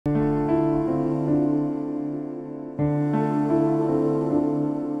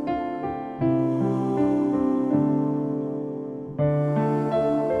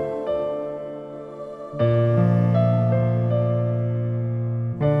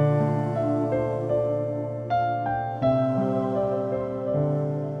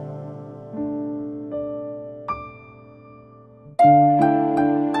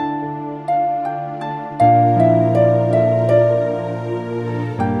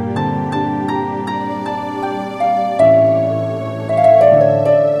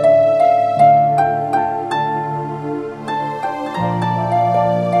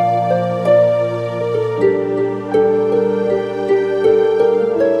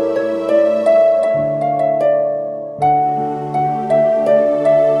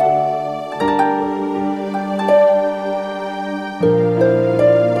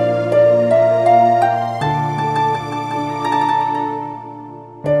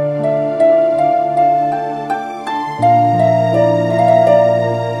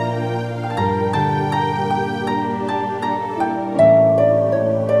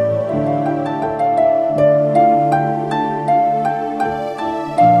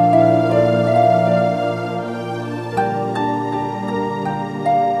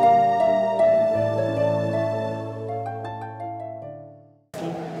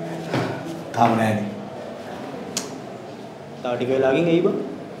වෙලාවකින් එයි බං.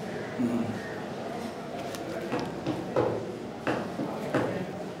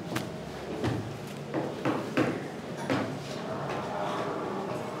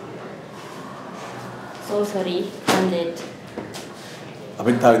 So sorry, I'm late.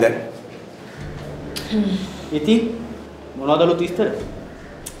 අපිත් තාවි දැන්. ඉතින් මොනවද අලුත් විස්තර?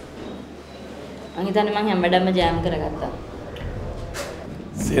 මං හිතන්නේ මං හැමදාම ජෑම් කරගත්තා.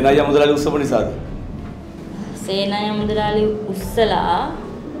 සේනාය මුදලාලි උස්සපු නිසාද? සේනාය මුදලාලි උස්සලා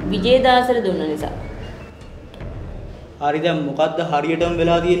විජේදාසට දුන්න නිසා. හරි දැන් මොකද්ද හරියටම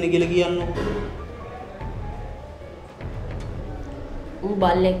වෙලා තියෙන්නේ කියලා කියන්නකො. ඌ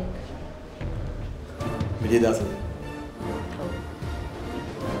බල්ලෙක්. විජේදාස.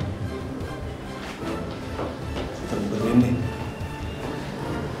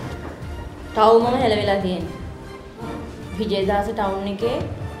 ටවුමම හැලවිලා තියෙන්නේ. විජේදාස ටවුන් එකේ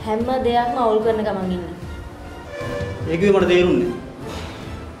හැම දෙයක්ම අවුල් කරන ගමන් ඉන්නේ. ඒකේ මට තේරුන්නේ.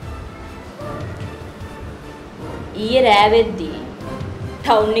 ඊයේ රෑ වෙද්දී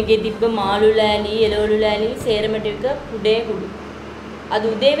ටවුන් එකේ තිබ්බ මාළු ලෑලි, එළවලු ලෑලි සේරම ටික කුඩේ කුඩු. අද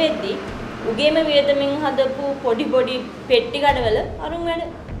උදේ වෙද්දී උගේම වියතමින් හදපු පොඩි පෙට්ටි කඩවල අරුන් වැඩ.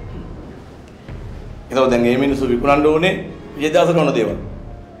 ඒතකොට දැන් මේ මිනිස්සු විකුණන්න ඕනේ විජේදාසට ඕන දේවල්.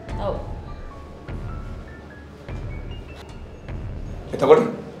 ඔව්. එතකොට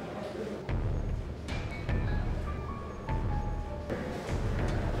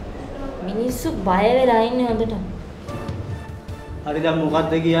මිනිස්සු බය වෙලා ඉන්නේ හොඳට. හරි දැන්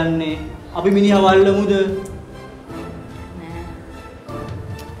මොකද්ද කියන්නේ? අපි මිනිහා වල්ලමුද? නෑ.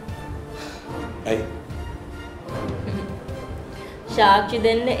 ඇයි? සාක්ෂි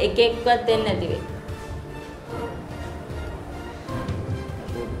දෙන්න එකෙක්වත් එන්නේ නැති වෙයි.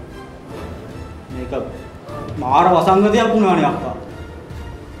 මේක මාර වසංගතයක් වුණානේ අක්කා.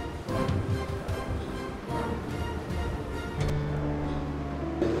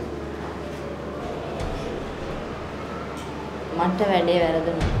 මට වැඩේ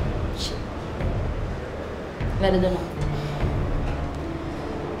වැරදුනා. වැරදුනා.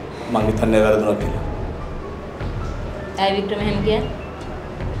 මං හිතන්නේ වැරදුනා කියලා. ඇයි වික්‍රම එහෙම කියන්නේ?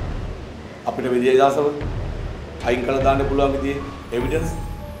 අපිට විජේදාසව අයින් කළා දාන්න පුළුවන් විදිහේ එවිඩන්ස්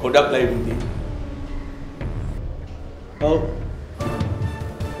ගොඩක් ලයිව් තියෙනවා. ඔව්.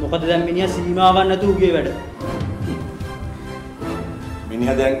 මොකද දැන් මිනිහා සීමාවක් නැතුව උගේ වැඩ.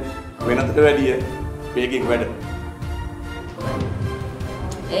 මිනිහා දැන් වෙනතට වැඩිය වේගෙන් වැඩ.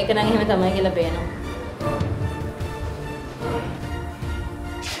 ඒක නම් එහෙම තමයි කියලා පේනවා.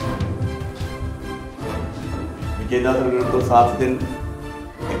 විජේදාසට විරුද්ධව සාක්ෂි දෙන්න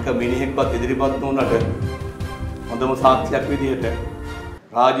එක මිනිහෙක්වත් ඉදිරිපත් නොවුනට හොඳම සාක්ෂියක් විදිහට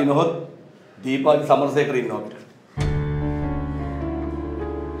රාජිනොත් දීපාලි සමරසේකර ඉන්නවා අපිට.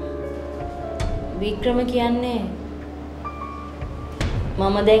 වික්‍රම කියන්නේ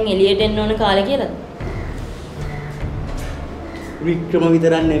මම දැන් එළියට එන්න ඕන කාලේ කියලාද? වික්‍රම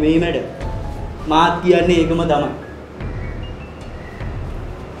විතරක් නෙමෙයි මැඩ. මාත් කියන්නේ ඒකම තමයි.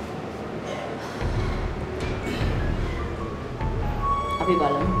 අපි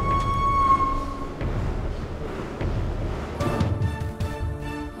බලමු.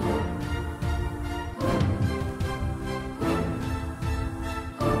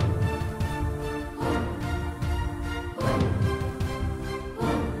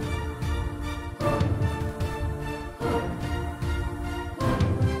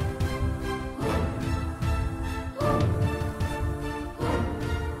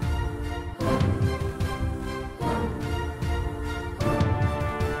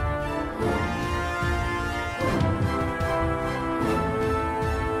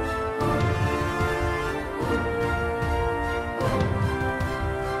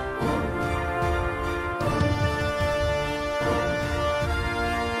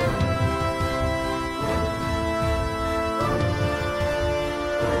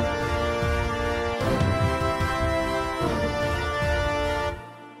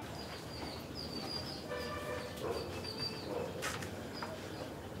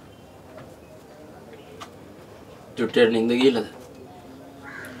 චුට්ටියට නිින්ද ගිහලාද?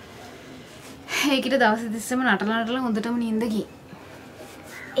 ඒකිට දවස් තිස්සම නටලා හොඳටම නිින්ද ගියේ.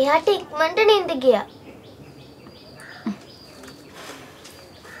 එයාට ඉක්මනට නිින්ද ගියා.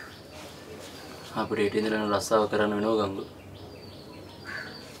 අපිට ඊට ඉඳලා රස්සාව කරන්න වෙනවා ගංගු.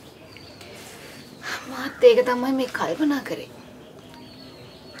 මාත් ඒක තමයි මේ කල්පනා කරේ.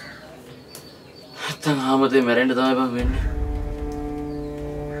 නැත්තම් ආමතේ මැරෙන්න තමයි බං වෙන්නේ.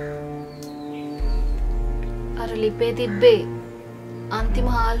 අර ලිපේ තිබ්බේ අන්තිම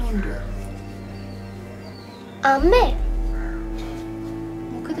හාල්හුණ්ඩුව. අම්මේ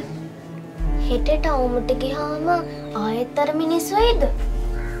මොකද? හෙටට අවුමට ගියාම ආයෙත්තර මිනිස්සු වෙයිද?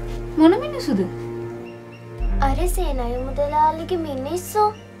 මොන මිනිස්සුද? අර සේනය මුදලාලිගේ මිනිස්සු.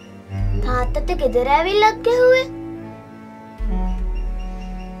 තාත්තට ගෙදර ඇවිල්ලත් ගැහුවේ.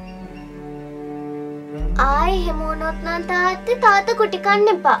 ආයෙ එහෙම වුණොත් නම් තාත්තා කුටි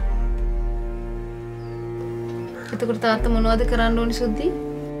කන්න එපා. එතකොට තාත්තා මොනවද කරන්න ඕනි සුද්ධි?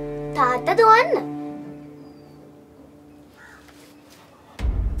 තාත්තා දුවන්න.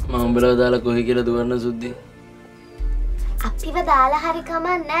 මම උඹලා දාලා කොහේ කියලා දුවන්න සුද්ධි? අපිව දාලා හරි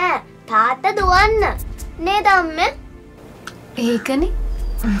කමන්නේ. තාත්තා දුවන්න. නේද අම්මේ? ඒකනේ.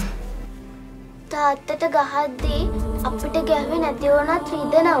 තාත්තට ගහද්දී අපිට ගැහුවේ නැති වුණත්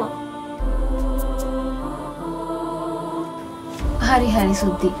රිදෙනවා. හරි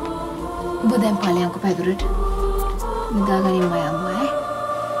සුද්ධි. ඔබ දැන් ඵලයන්ක පැදුරට. නිදාගනින් මම අම්මා.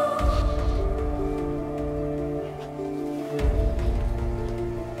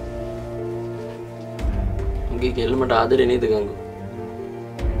 උගේ කෙල්ලමට ආදරේ නේද ගංගු?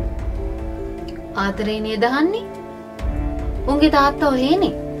 ආදරේ නේද අහන්නේ? උන්ගේ තාත්තා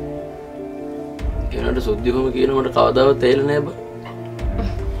ඔහේනේ. ඒනට සුද්ධි කොහොම කියන මට කවදාවත් තේරෙන්නේ නැහැ බං.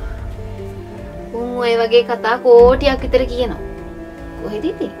 උන් ඔය වගේ කතා කෝටියක් විතර කියනවා. කොහෙද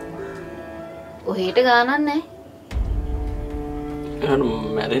ඉතින්? ඔහෙට ගානක් නැහැ. ඒනට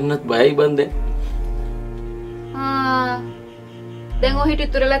මැරෙන්නත් බයයි බං දැන්. දැන් ඔහෙට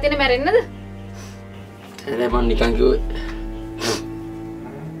ඉතුරුලා තියෙන මැරෙන්නද? එනේ මං නිකන් කිව්වේ.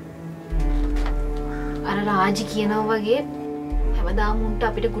 අර රාජි කියනවා වගේ හැමදාම උන්ට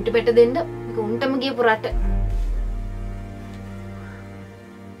අපිට කුටි පැට දෙන්න මේක උන්ටම ගියපු රට.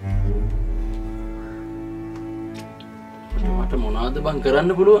 මට මොනවද බං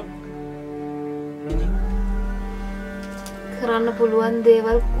කරන්න පුළුවන්? කරන්න පුළුවන්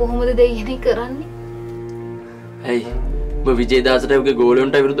දේවල් කොහොමද දෙයියනේ කරන්නේ? ඇයි? ඔබ විජේදාසට ඔගේ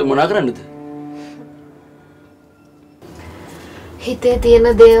ගෝලයන්ට විරුද්ධව මොනා කරන්නද? හිතේ තියෙන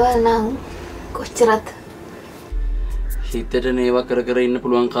දේවල් නම් කොච්චරත් හිතට නේවා කර කර ඉන්න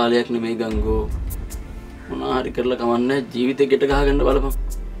පුළුවන් කාලයක් නෙමෙයි ගංගෝ. මොනවා හරි කරලා කමන්නේ ජීවිතේ ගෙට ගහගන්න බලපන්.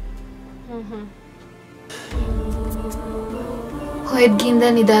 හොයත් ගින්ද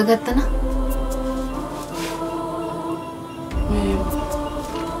නිදාගත්තා න ะ? මේ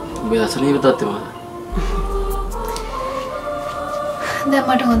ඔබ අසනීප තත්ත්වෙ මාද? දැන්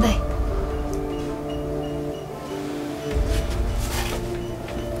මට හොඳයි.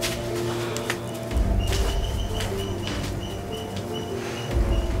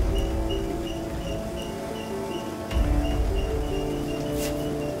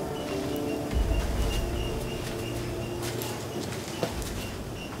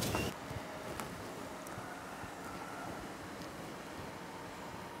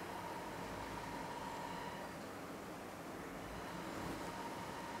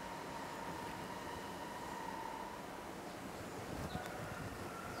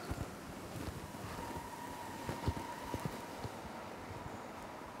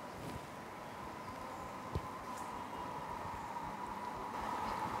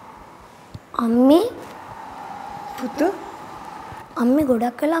 අම්මේ පුතු අම්මේ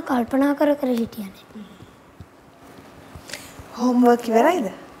ගොඩක් වෙලා කල්පනා කර හිටියනේ. හෝම්වර්ක් ඉවරයිද?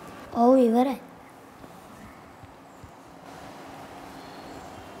 ඔව් ඉවරයි.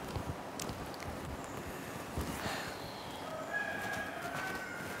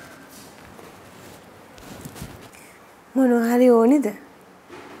 මොනවා හරි ඕනිද?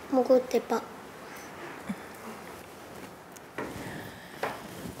 මොකොත් එපා.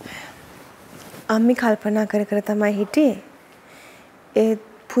 අම්මි කල්පනා කර කර තමයි හිටියේ. ඒ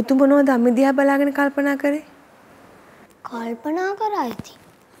පුතු මොනවද අම්මි දිහා බලාගෙන කල්පනා කරේ? කල්පනා කරා ඉතින්.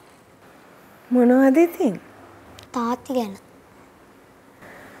 මොනවද ඉතින්? තාත්ති ගැන.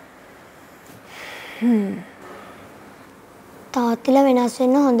 තාත්තිලා වෙනස්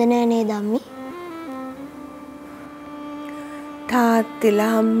වෙන්න හොඳ නෑ නේද අම්මි?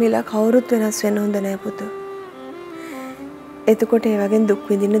 තාත්තිලා අම්මිලා කවුරුත් වෙනස් වෙන්න හොඳ නෑ පුතු. එතකොට ඒ වගේ දුක්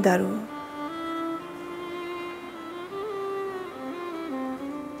විඳින්න දරුවෝ.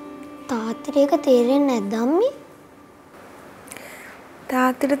 තාත්තිට ඒක තේරෙන්නේ නැද්ද අම්මි?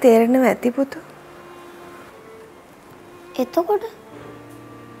 තාත්තිට තේරෙනව ඇති පුතු. එතකොට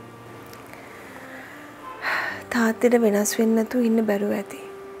තාත්තිට වෙනස් වෙන්න නැතුව ඉන්න බැරුව ඇති.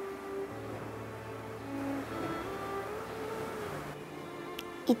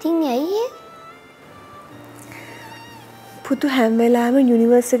 ඉතින් ඇයි පුතු හැම වෙලාවෙම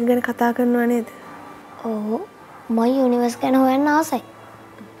යුනිවර්ස් එක ගැන කතා කරනවා නේද? ඔව් මම යුනිවර්ස් ගැන හොයන්න ආසයි.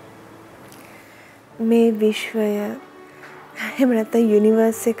 මේ විශ්වය එහෙම නැත්නම්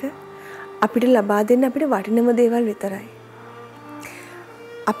යුනිවර්ස් එක අපිට ලබා දෙන්න අපිට වටිනම දේවල් විතරයි.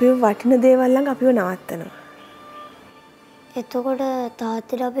 අපිව වටින දේවල් ළඟ අපිව නවත්තනවා. එතකොට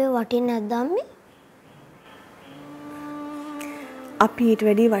තාත්තට අපේ වටින්නේ නැද්ද අම්මේ? අපි ඊට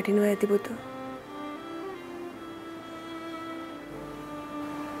වැඩි වටිනවා ඇති පුතෝ.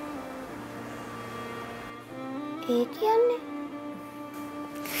 ඒ කියන්නේ?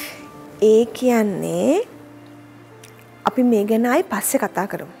 ඒ කියන්නේ අපි මේ ගැන ආයි පස්සේ කතා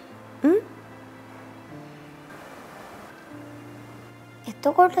කරමු.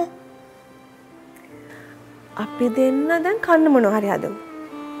 එතකොට අපි දෙන්න දැන් කන්න මොනවා හරි හදමු.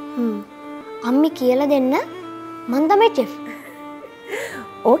 අම්මි කියලා දෙන්න මං තමයි චෙෆ්.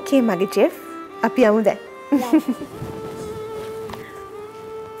 ඕකේ මගේ චෙෆ්. අපි යමු දැන්.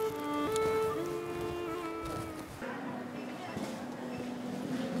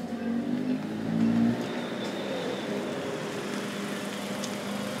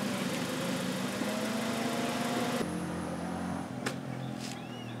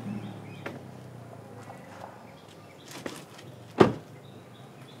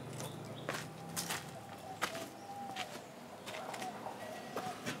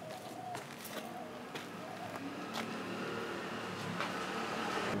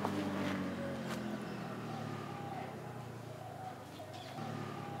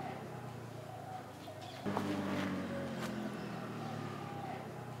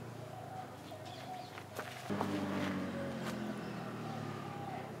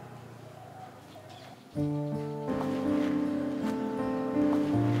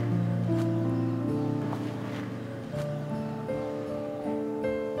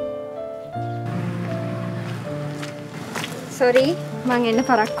 සෝරි මං එන්න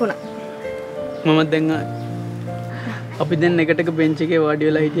පරක් වුණා. මම දැන් අපි දැන් එකට එක බෙන්ච් එකේ වාඩි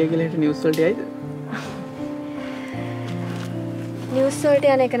වෙලා හිටියා කියලා හිට නිවුස් වලට යයිද? නිවුස් වලට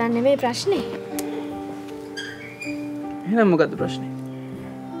යන එක නන් නෙමෙයි ප්‍රශ්නේ. එහෙනම් මොකද්ද ප්‍රශ්නේ?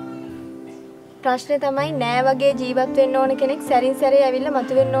 ප්‍රශ්නේ තමයි නෑ වගේ ජීවත් වෙන්න ඕන කෙනෙක් සැරින් සැරේ ඇවිල්ලා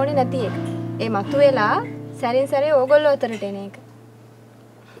මතුවෙන්න ඕනේ නැති එක. ඒ මතුවෙලා සැරින් සැරේ ඕගොල්ලෝ අතරට එන එක.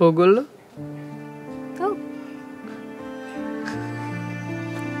 ඕගොල්ලෝ? ඔව්.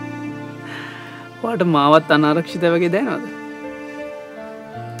 වාට මාවත් අනාරක්ෂිත වගේ දැනවද?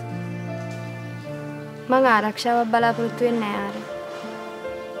 මං ආරක්ෂාවක් බලාපොරොත්තු වෙන්නේ නෑ ආර.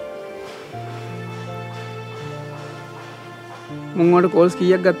 මුන් වලට කෝල්ස්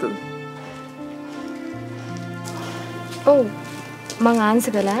කීයක් ගත්තද? ඔව් මං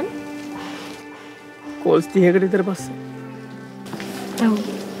ආන්සර් කළා. කෝල්ස් 30කට විතර පස්සේ. ඔව්.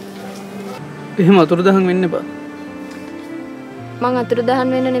 එහෙම අතුරුදහන් වෙන්න එපා. මං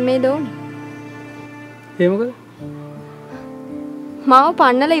අතුරුදහන් වෙන්න නෙමෙයි දෝනේ. ඒ මොකද? මාව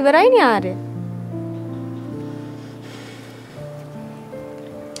පන්නලා ඉවරයිනේ ආරය.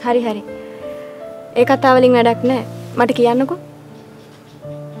 හරි හරි. ඒ කතාව වලින් වැඩක් නැහැ. මට කියන්නකෝ.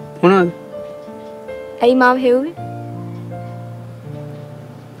 මොනවද? ඇයි මාව හෙව්වේ?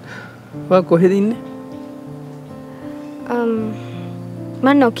 ඔයා කොහෙද ඉන්නේ? මම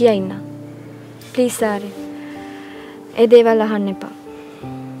නොකිය ඉන්න. ප්ලීස් ආරය. ඒ දේවල් අහන්න එපා.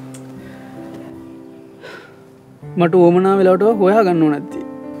 මට ඕමනා වෙලාවට හොයා ගන්න ඕන නැති.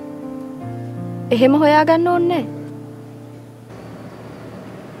 එහෙම හොයා ගන්න ඕනේ නැහැ.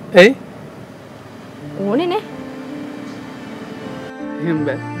 එයි? ඕනේ නේ. එහෙම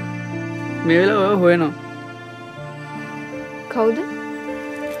බෑ. මේ වෙලාව ඔයා හොයනවා. කවුද?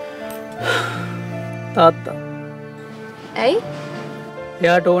 තාත්තා. ඇයි?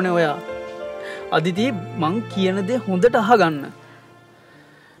 එයාට ඕනේ ඔයා. අදිති මං කියන දේ හොඳට අහගන්න.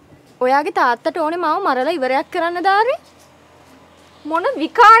 ඔයාගේ තාත්තට ඕනේ මාව මරලා ඉවරයක් කරන්න දාරේ? මොන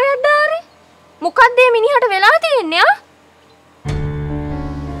විකාරයක්ද දාරේ? මොකක්ද මේ මිනිහට වෙලා තියෙන්නේ ආ?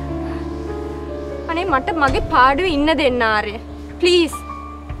 අනේ මට මගේ පාඩුවේ ඉන්න දෙන්න ආරේ. ප්ලීස්.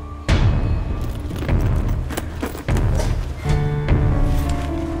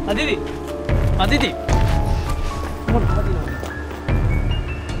 අදිති. අදිති.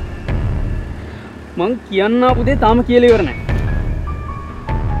 මං කියන්න ආපු දේ තාම කියලා ඉවර නැහැ.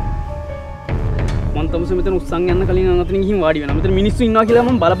 මං තමස මෙතන උස්සන් යන්න කලින් අතනින් ගිහින් වාඩි වෙනවා. මෙතන මිනිස්සු ඉන්නවා කියලා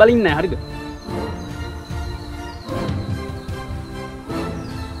මම බල බල ඉන්නේ නැහැ. හරිද?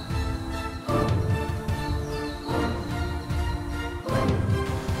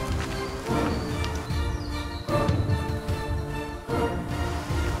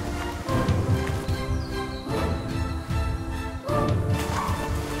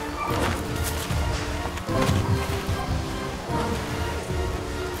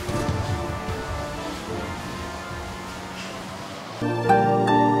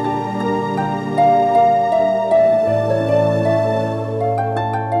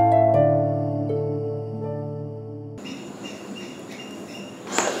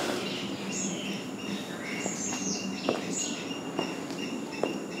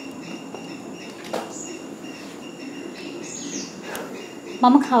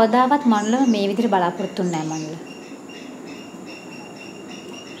 මම කවදාවත් මනුලව මේ විදිහට බලාපොරොත්තු වෙන්නේ නැහැ මනුල.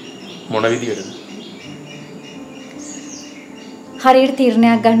 මොන විදියටද? හරියට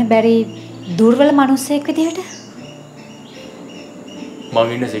තීරණයක් ගන්න බැරි දුර්වල මිනිස්සෙක් විදිහට.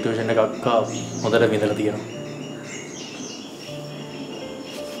 මම ඉන්න සිටුේෂන් එක අක්කා හොඳට විඳලා තියෙනවා.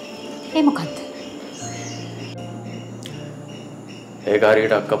 ඒ මොකද්ද? ඒක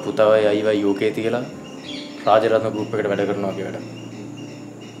හරියට අක්කා පුතාවයි අයිවයි යෝකේ තියලා රාජරත්න ගෲප් එකට වැඩ කරනවා වගේ වැඩ.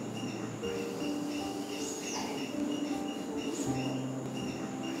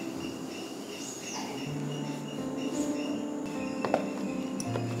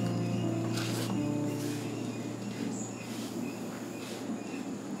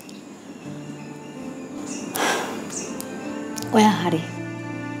 ඔයා හරි.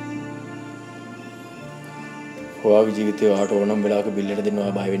 ඔයාගේ ජීවිතේ ඔයාට ඕනම වෙලාවක බිල්ලට දෙන්න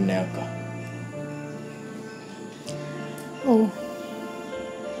ඔයා බය වෙන්නේ නැහැ අක්කා. ඔව්.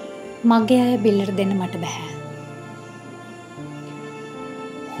 මගේ අය බිල්ලට දෙන්න මට බෑ.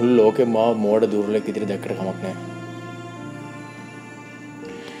 මුළු ලෝකෙම මාව මෝඩ දුර්ලභ විදිහට දැක්කට කමක් නැහැ.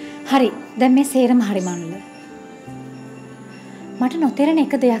 හරි. දැන් මේ සේරම හරි මනුල. මට නොතේරෙන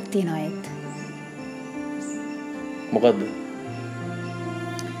එක දෙයක් තියෙනවා ඒත්. මොකද්ද?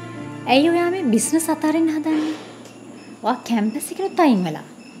 ඇයි ඔයා මේ බිස්නස් අතාරින්න හදන්නේ? ඔයා කැම්පස් එකට අයින් වෙලා.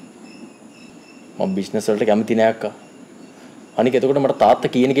 මම බිස්නස් වලට කැමති නෑ අක්කා. අනික එතකොට මට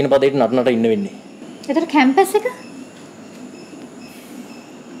තාත්තා කියන පදේට නටනට ඉන්න වෙන්නේ. ඒතර කැම්පස් එක?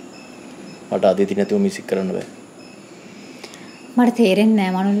 මට අදිති නැතුව මියුසික් කරන්න බෑ. මට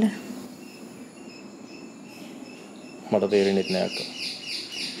තේරෙන්නේ නෑ මනුල්ල. මට තේරෙන්නේ නෑ අක්කා.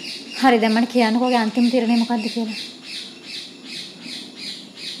 හරි දැන් මට කියන්නකෝ ඔගේ අන්තිම තීරණය මොකද්ද කියලා.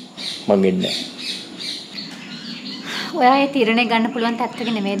 මං එන්නේ. ඔයා ඒ තීරණය ගන්න පුළුවන් තත්ත්වෙක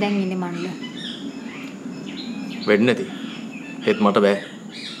නෙමෙයි දැන් ඉන්නේ මනුල්ල. වෙන්නේ නැති. ඒත් මට බෑ.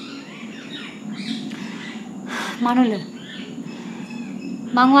 මනුල්ල.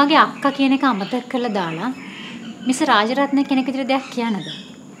 මං වාගේ අක්කා කියන එක අමතක කරලා දාලා මිස රාජරත්න කෙනෙක් විතර දෙයක් කියන්නද?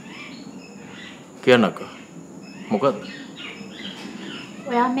 කියන්න අක්කා. මොකද්ද?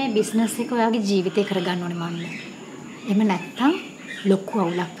 ඔයා මේ බිස්නස් එක ඔයාගේ ජීවිතේ කරගන්න ඕනේ මනුල්ල. එහෙම නැත්තම් ලොකු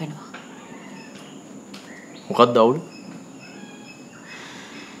අවුලක් වෙනවා. මොකක්ද අවුල?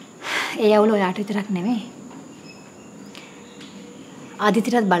 ඒ අවුල ඔයාට විතරක් නෙමෙයි.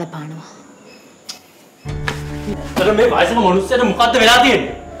 ආදිතිටත් බලපානවා. අර මේ වයසක මිනිස්සුන්ට මොකද්ද වෙලා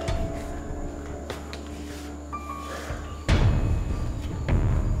තියෙන්නේ?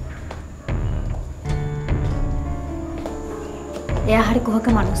 එයා හරි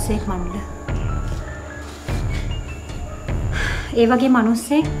කොහක මිනිස්සෙක් මනුල්ල. ඒ වගේ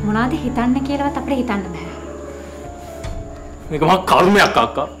මිනිස්සෙක් මොනවද හිතන්න කියලාවත් අපිට හිතන්න බෑ. මේක මහා කර්මයක්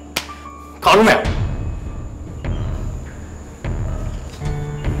අක්කා. කර්මයක්.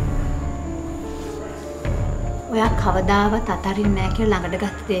 ඔයා කවදාවත් අතාරින්නේ නැහැ කියලා ළඟට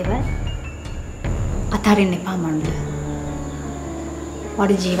ගත්ත දේවල් අතාරින්න එපා මනුල්ල.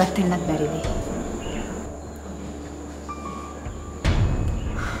 ඔයාට ජීවත් වෙන්නත් බැරි වෙයි.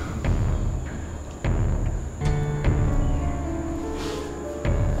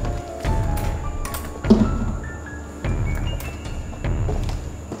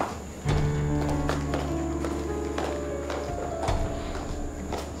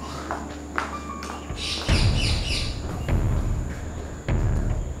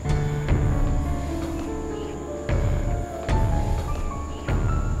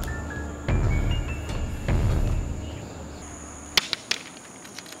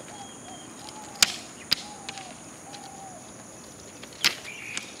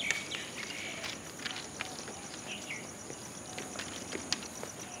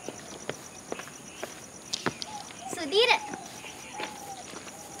 සුදීර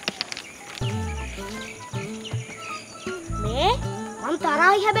මේ මං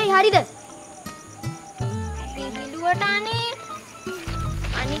තරහයි හැබැයි හරිද? මේ බිලුවට අනේ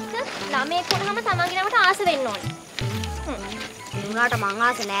අනික ළමයෙක් වුණාම තමන්ගේ නමට ආස වෙන්න ඕනේ. උනාට මං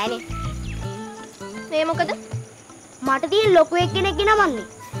ආස නෑනේ. මේ මොකද? මට තියෙන ලොකු එක්කෙනෙක් නමන්නේ.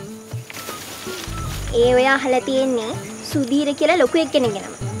 ඒ ඔයා අහලා තියෙන්නේ සුදීර කියලා ලොකු එක්කෙනෙක්ගේ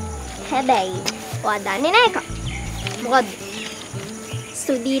නම. හැබැයි ඔයා දන්නේ නෑ එකක්. මොකද්ද?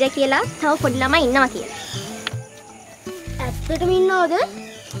 සුදීර කියලා තව පොඩි ළමයි ඉන්නවා කියලා. ඇත්තටම ඉන්නවද?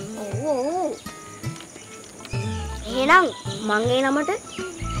 ඔව්. එහෙනම් මං ඒ නමට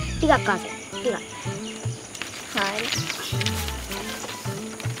ටිකක් ආසයි. ටිකක්. හරි.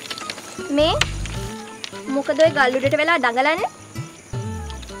 මේ මොකද ඔය ගල් උඩට වෙලා දඟලන්නේ?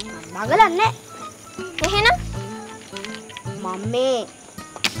 දඟලන්නේ. එහෙනම් මම මේ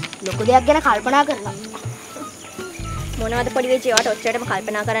ලොකු දෙයක් ගැන කල්පනා කරලා මොනවද පොඩි වෙච්චි ඒවට ඔච්චරටම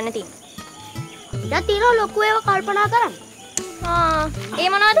කල්පනා කරන්න තියෙන්නේ. අපිට තියෙනවා ලොකු ඒවා කල්පනා කරන්න. ඒ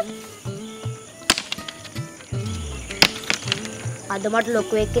මොනවද? අද මට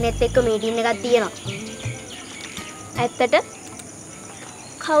ලොකු එක්කෙනෙක් එක්ක මීටින් එකක් තියෙනවා. ඇත්තට?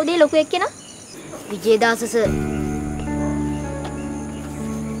 කවුද ලොකු එක්කෙනා? විජේදාස සර්.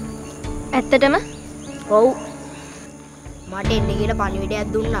 ඇත්තටම? ඔව්. මට එන්න කියලා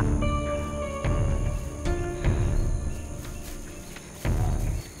පණිවිඩයක් දුන්නා.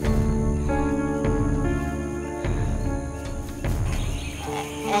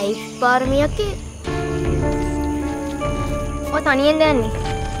 ඇයි පාරමියක්කේ? ඔය තනියෙන් දැන්නේ?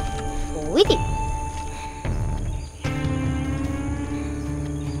 ඔව් ඉතින්.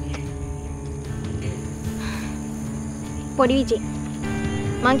 පොඩි විජේ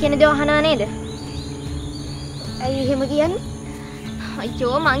මං කියන දේ අහනවා නේද? ඇයි එහෙම කියන්නේ?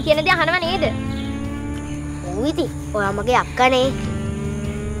 අයියෝ මං කියන දේ අහනවා නේද? ඔව් ඉතින්. ඔයා මගේ අක්කනේ.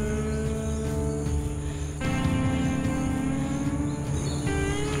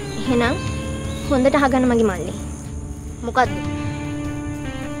 එහෙනම් හොඳට අහගන්න මගේ මල්ලේ. මොකද්ද?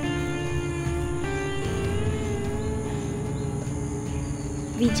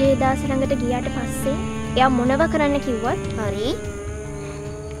 විජේදාස ළඟට ගියාට පස්සේ එයා මොනව කරන්න කිව්වත් හරි.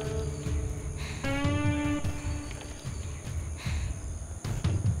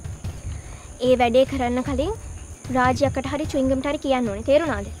 ඒ වැඩේ කරන්න කලින් රාජ්‍යයකට හරි චුයින්ගම්ට හරි කියන්න ඕනේ.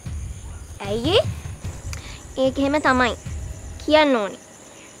 තේරුණාද? ඇයි ඒ? ඒක එහෙම තමයි. කියන්න ඕනේ.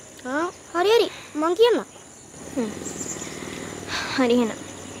 හරි හරි මං කියන්නම්. හරි එහෙනම්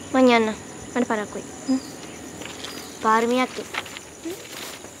මං යන්න. මට පරක්කුයි. පාරමියක්.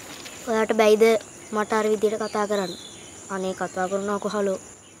 ඔයාට බැයිද මට අර විදියට කතා කරන්න? අනේ කතා කරනකො හලෝ.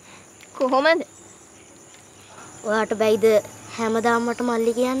 කොහොමද? ඔයාට බැයිද හැමදාම මට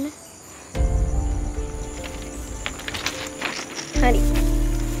මල්ලි කියන්න? හරි.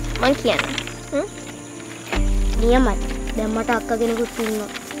 මං කියන්නම්. නියමයි. දැන් මට අක්කා කෙනෙකුත්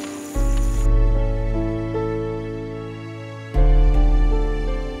ඉන්නවා.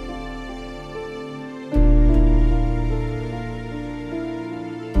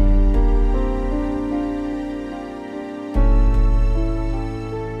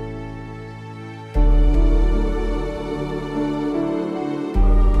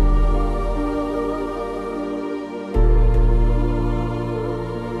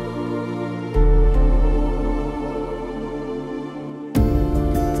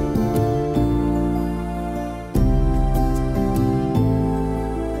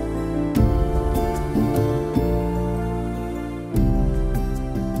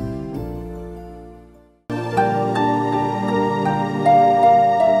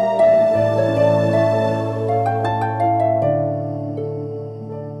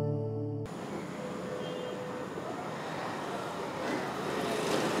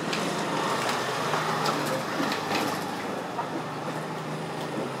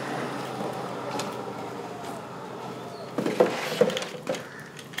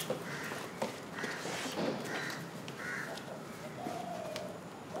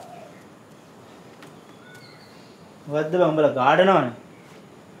 මොකද්ද බං උඹලා ගාඩනවනේ.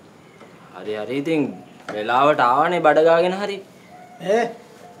 හරි හරි ඉතින් වෙලාවට ආවනේ බඩ ගාගෙන හරි.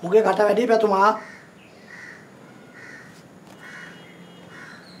 මුගේ කට වැඩි පැතුමා.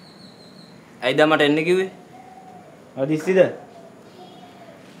 ඇයිද මට එන්න කිව්වේ? අදිස්සිද?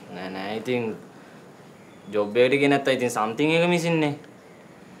 නෑ නෑ ඉතින් ජොබ් එකට ගියේ නැත්නම් ඉතින් සම්තිං එක මිසින්නේ.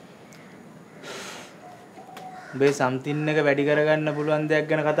 උඹේ සම්තින් එක වැඩි කරගන්න පුළුවන් දෙයක්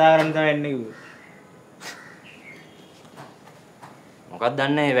ගැන කතා කරන්න තමයි එන්නේ කිව්වේ. මොකක්ද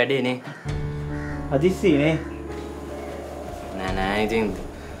දන්නේ මේ වැඩේ නේ? අදිස්සි නේ. නෑ නෑ ඉතින්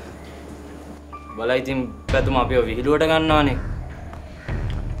බලයි ඉතින් පැතුම අපිව විහිළුවට ගන්නවානේ.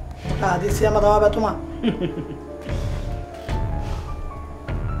 අදිස්සියම තමයි පැතුමා.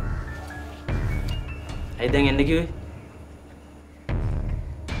 ඇයි දැන් එන්න කිව්වේ?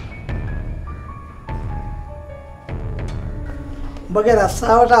 උඹගේ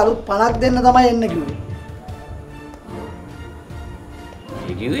රස්සාවට අලුත් 50ක් දෙන්න තමයි එන්න කිව්වේ.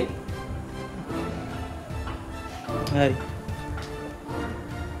 ඒ කිව්වේ? හරි.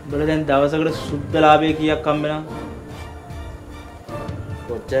 උඹලා දැන් දවසකට සුද්ධ ලාභය කීයක් හම්බෙනවද?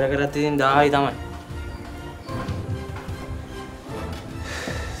 කොච්චර කරත් ඉතින් 1000යි තමයි.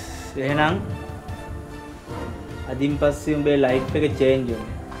 එහෙනම් අදින් පස්සේ උඹේ ලයිෆ් එක චේන්ජ්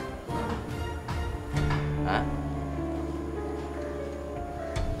වෙනවා. ආ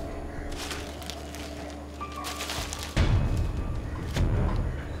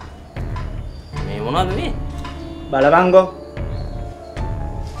මේ මොනවද මේ? බලපංගෝ.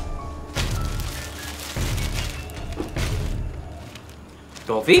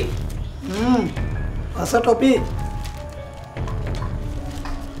 ටොෆි? අස ටොපි.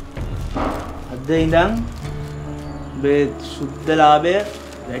 අද ඉඳන් මේ සුද්ධ ලාභය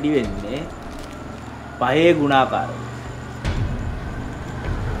වැඩි වෙන්නේ 5 ගුණාකාරය.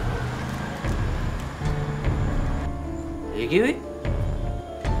 ඒ කිව්වේ?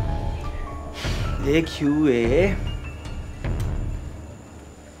 ඒ කිව්වේ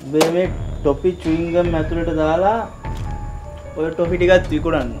මේ ටොපි චුයින්ගම් ඇතුළට දාලා ඔය ටොපි ටිකත්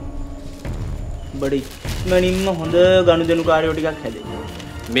විකුණන්න. බඩ ඉක්මනින්ම හොඳ ගනුදෙනුකාරයෝ ටිකක් හැදෙන්න.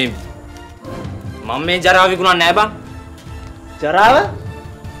 මේ මම මේ ජරාව විකුණන්නේ නැහැ බං. ජරාව?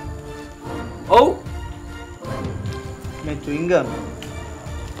 ඔව්. මේ චුයින්ගම්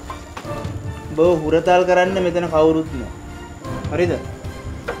බෝ හුරතල් කරන්න මෙතන කවුරුත් නෑ. හරිද?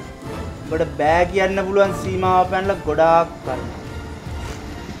 ඔබට බෑ කියන්න පුළුවන් සීමාව පැනලා ගොඩාක් කරන්න.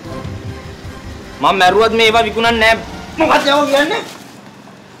 මම මැරුවත් මේවා විකුණන්නේ නැහැ. මොකක්ද යව කියන්නේ?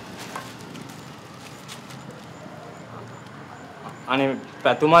 අනේ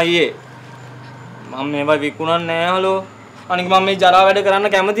පැතුම අයියේ මම මේවා විකුණන්නේ නැහැ හලෝ. අනික මම මේ ජරා වැඩ කරන්න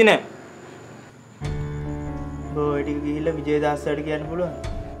කැමති නැහැ. බෝ ඒ ටික ගිහිල්ලා විජේදාසට කියන්න පුළුවන්.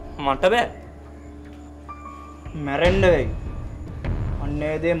 මට බෑ. මැරෙන්න වෙයි.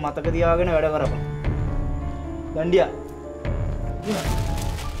 අන්නේ දේ මතක තියාගෙන වැඩ කරපන්. ගණ්ඩියා.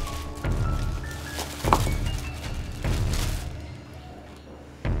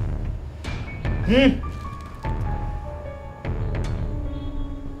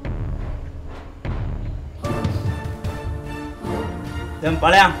 දැන්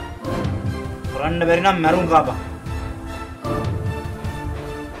ඵලයන්. කරන්න බැරි නම් මැරුම් කාපන්.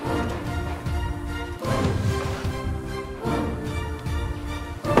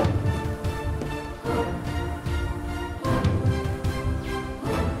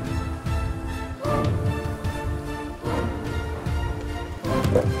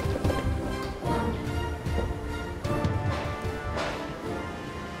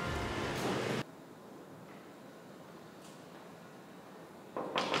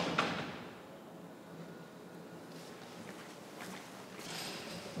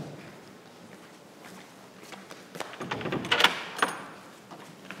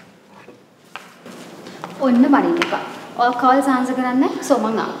 ඔන්න බණින්න එපා. ඔය කෝල් සාංශ කරන්න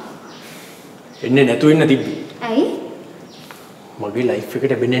සෝමං ආවා. එන්නේ නැතු වෙන්න තිබ්බි. ඇයි? මගේ ලයිෆ්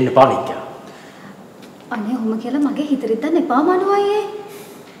එකට බෙන්නෙන්න එපා නිත්‍යා. අනේ ඔහොම කියලා මගේ හිත රිද්දන්න එපා මනෝ අයියේ.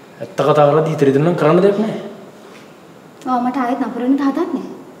 ඇත්ත කතා කරලා හිත රිදෙන්න කරන්න දෙයක් නැහැ. ඔව් මට ආයෙත් නපුර වෙන්න හදන්නේ.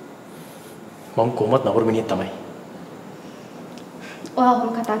 මම කොහොමත් නපුර මිනිහෙක් තමයි. ඔයා ඔහොම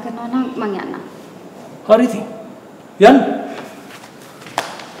කතා කරනවා නම් මං යන්නම්. හරි ඉතින්. යන්න.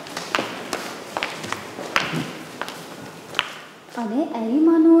 අනේ ඇයි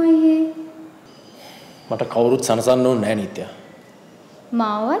මනෝ අයියේ? මට කවුරුත් සනසන්න ඕනේ නැහැ නිත්‍යා.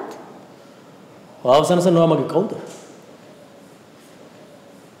 මාවත්? ආව සනසනවා මගේ කවුද?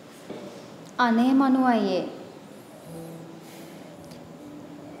 අනේ මනෝ අයියේ.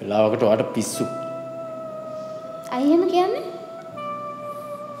 වෙලාවකට ඔයාට පිස්සු. ඇයි එහෙම කියන්නේ?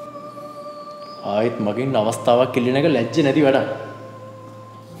 ආයෙත් මගෙන් අවස්ථාවක් ඉල්ලන එක ලැජ්ජ නැති වැඩක්.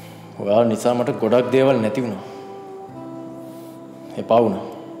 ඔයා නිසා මට ගොඩක් දේවල් නැති වුණා. එපා වුණා.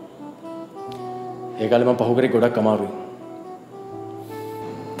 ඒ කාලේ මම පහු කරේ ගොඩක් අමාරුයි.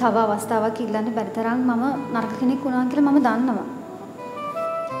 තව අවස්ථාවක් ඉල්ලන්න බැරි තරම් මම නරක කෙනෙක් වුණා කියලා මම දන්නවා.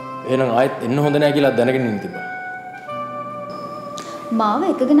 එහෙනම් ආයෙත් එන්න හොඳ නැහැ කියලා දැනගෙන ඉන්න තිබ්බා. මාව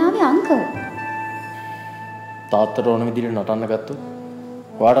එකගෙන ආවේ අංකල්. තාත්තට ඕන විදිහට නටන්න ගත්තොත්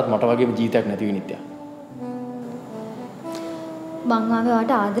ඔයාටත් මට වගේම ජීවිතයක් නැති වෙයි නිත්‍යා. මං ආවේ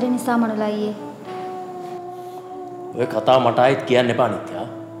ඔයාට ආදරේ නිසා මනෝලා අයියේ. ඔය කතාව මට ආයෙත් කියන්න එපා නිත්‍යා.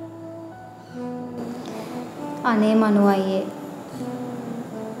 අනේ මනෝ අයියේ.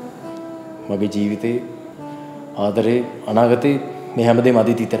 මගේ ජීවිතේ ආදරේ අනාගතේ මේ හැමදේම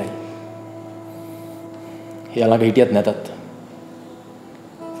අතීත විතරයි. එයාලගේ හිටියත් නැතත්.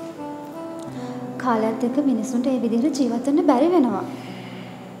 කාලයත් එක්ක මිනිසුන්ට ඒ විදිහට ජීවත් වෙන්න බැරි වෙනවා.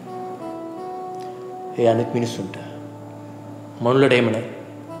 ඒ අනිත් මිනිස්සුන්ට මනුලට එහෙම නැහැ.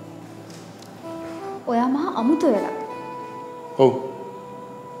 ඔයා මහා අමුතු වෙලා. ඔව්.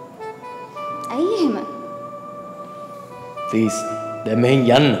 ඇයි එහෙම? ප්ලීස් දැන් මෙහෙන්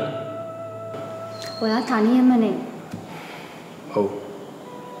යන්න. ඔයා තනියමනේ. ඔව්.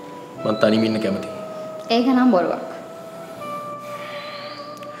 මං තනියම ඉන්න කැමතියි. ඒක නම් බොරුවක්.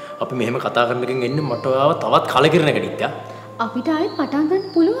 අපි මෙහෙම කතා කරන එකෙන් එන්නේ මට ඔයාව තවත් කලකිරණ එක නිත්‍යා. අපිට ආයෙත් පටන්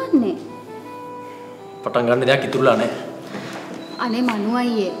ගන්න පුළුවන් නේ. පටන් ගන්න දෙයක් ඉතුරුලා නැහැ. අනේ මනු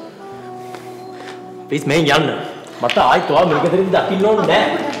අයියේ. ප්ලීස් මෙහෙන් යන්න. මට ආයෙත් ඔයාව මෙලකතරින් දකින්න ඕනේ නැහැ.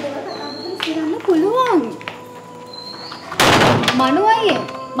 කරන්න පුළුවන්. මනු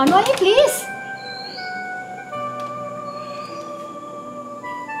අයියේ ප්ලීස්.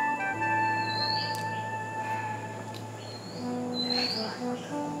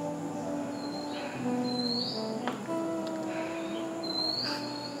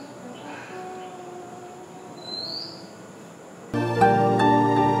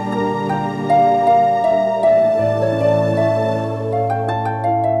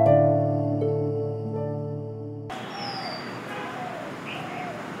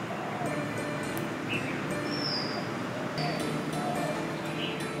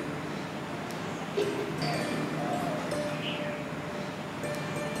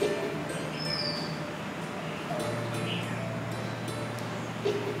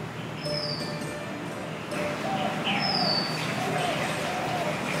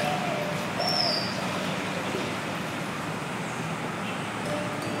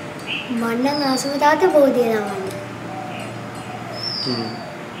 මන්නම් ආසම තාත්තේ බෝධිය නමන්න.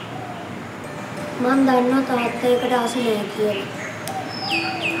 මම දන්නවා තාත්තා එකට ආස නැහැ කියලා.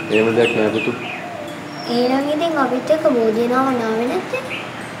 එහෙම දෙයක් නෑ පුතු. එහෙනම් ඉතින් අපිත් එක්ක බෝධිය නමන්න ආවේ නැත්තේ?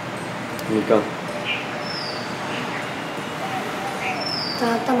 නිකන්.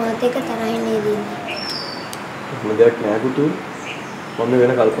 තාත්තා මාත් එක්ක තරහින් නේද ඉන්නේ. එහෙම දෙයක් නෑ පුතු. මම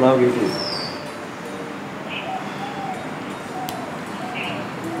වෙන කල්පනාවක හිටියේ.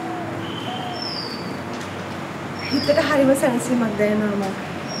 හිතට හරිම සැනසීමක් දැනෙනවා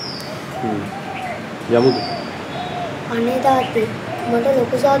මම. යමුද? අනේ තාත්තේ මට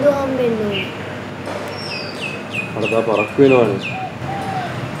ලොකු සාදු හම්බෙන්න ඕනේ. මට තා පරක්කු වෙනවනේ.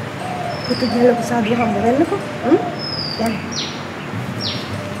 පුතු ගිහලා ලොකු සාදු හම්බ වෙන්නකෝ. යන්න.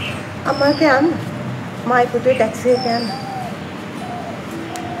 අම්මා කියන්න. මයි පුතේ ටැක්සි එක යන්න.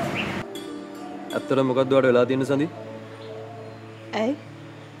 ඇත්තටම මොකද්ද වඩ වෙලා තියෙන්නේ සඳි? ඇයි?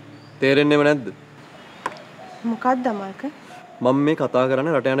 තේරෙන්නේම නැද්ද? මොකක්ද අමාල්ක? මම මේ කතා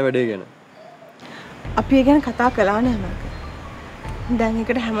කරන්නේ රට යන වැඩේ ගැන. අපි ඒ ගැන කතා කළා නෑ අමාල්ක. දැන්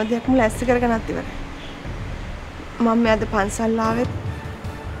ඒකට හැම දෙයක්ම ලැස්ති කරගෙනත් ඉවරයි. මම මේ අද පන්සල් ආවෙත්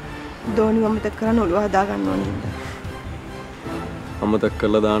දෝනි අමතක කරන්න ඔළුව හදා ගන්න ඕනේ නේද? අමතක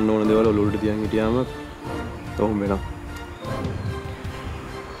කරලා දාන්න ඕන දේවල් ඔළුවට තියන් හිටියාම තොම් වෙනවා.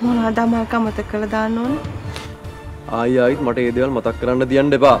 මොනවද අමාල්ක අමතක කරලා දාන්න ඕනේ? ආයිත් මට මේ දේවල් මතක් කරන්න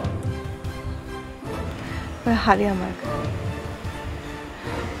තියන්න එපා. හරි අමාල්ක.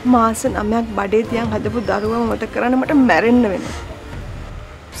 මාස 9ක් බඩේ තියන් හදපු දරුවව මට කරන්න මට මැරෙන්න වෙනවා.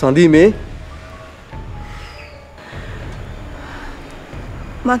 සඳී මේ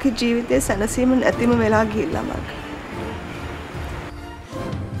මගේ ජීවිතේ සැනසීම නැතිම වෙලා ගිහිල්ලා අමාල්ක.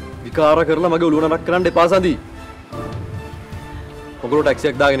 විකාර කරලා මගේ ඔළුව නරක් කරන්න එපා සඳී. ඔගොල්ලෝ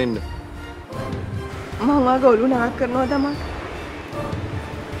ටැක්සි එකක් දාගෙන ඉන්න. මම වාගේ ඔළුව නරක් කරනවද අමාල්ක?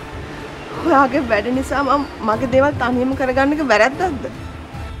 ඔයාගේ වැඩ නිසා මම මගේ දේවල් තනියම කරගන්න එක වැරද්දක්ද?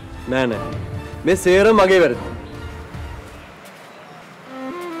 නෑ නෑ. මේ සේරම මගේ වැරද්ද.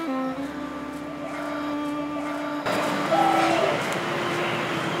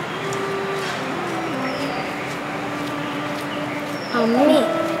 අම්මේ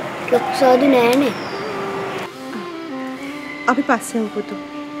ලොක්සාදු නෑනේ. අපි පස්සෙම පුතු.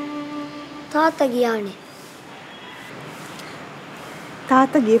 තාත්තා ගියානේ.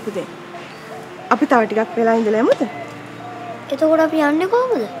 තාත්තා ගියපු දෙ. අපි තව ටිකක් වෙලා ඉඳලා යමුද? එතකොට අපි යන්නේ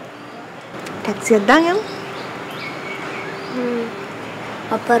කොහමද? ටැක්සියක් දාන් යමු.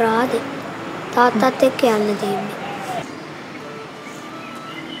 අපරාධේ. තාත්තත් එක්ක යන්න දෙන්නේ.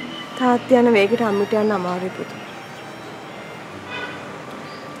 තාත්තා යන වේගෙට අම්මිට යන්න අමාරුයි පුතු.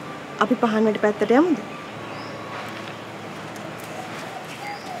 අපි පහන් වැඩ පැත්තට යමුද?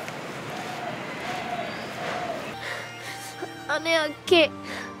 අනේ අක්කේ.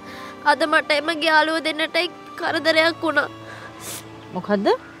 අද මට එම යාළුව දෙන්නටයි කරදරයක් වුණා. මොකද්ද?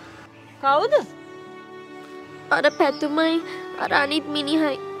 කවුද? අර පැතුමයි අර අනිත්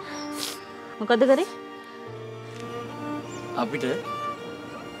මිනිහයි. මොකද කරේ? අපිට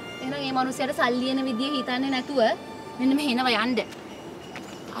එහෙනම් මේ මිනිහයාට සල්ලි එන විදිය හිතන්නේ නැතුව මෙන්න මෙහෙනවා යන්න.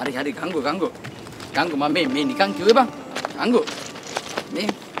 හරි ගංගෝ මම මේ නිකන් කිව්වේ බං. ගංගෝ මේ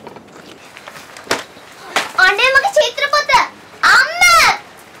අනේ මගේ චිත්‍රපට අම්මා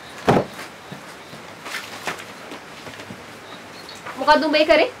මොකද්ද උඹේ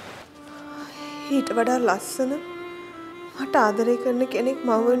කරේ? ඊට වඩා ලස්සන මට ආදරය කරන කෙනෙක්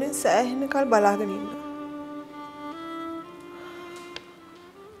මම වෙනුවෙන් සෑහෙන කල් බලාගෙන ඉන්නවා.